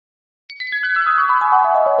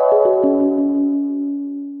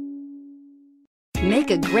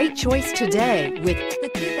Make a great choice today with the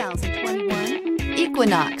 2021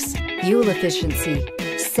 Equinox. Fuel efficiency,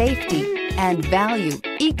 safety, and value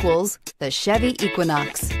equals the Chevy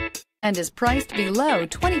Equinox and is priced below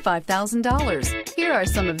 $25,000. Here are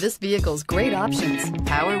some of this vehicle's great options: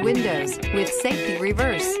 power windows with safety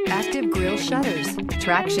reverse, active grille shutters,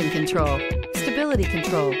 traction control, stability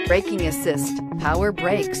control, braking assist, power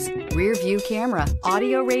brakes, rear view camera,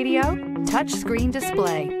 audio radio, touchscreen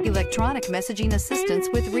display, electronic messaging assistance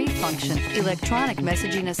with read function, electronic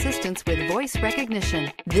messaging assistance with voice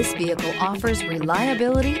recognition. This vehicle offers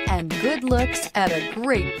reliability and good looks at a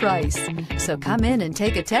great price. So come in and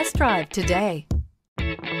take a test drive today.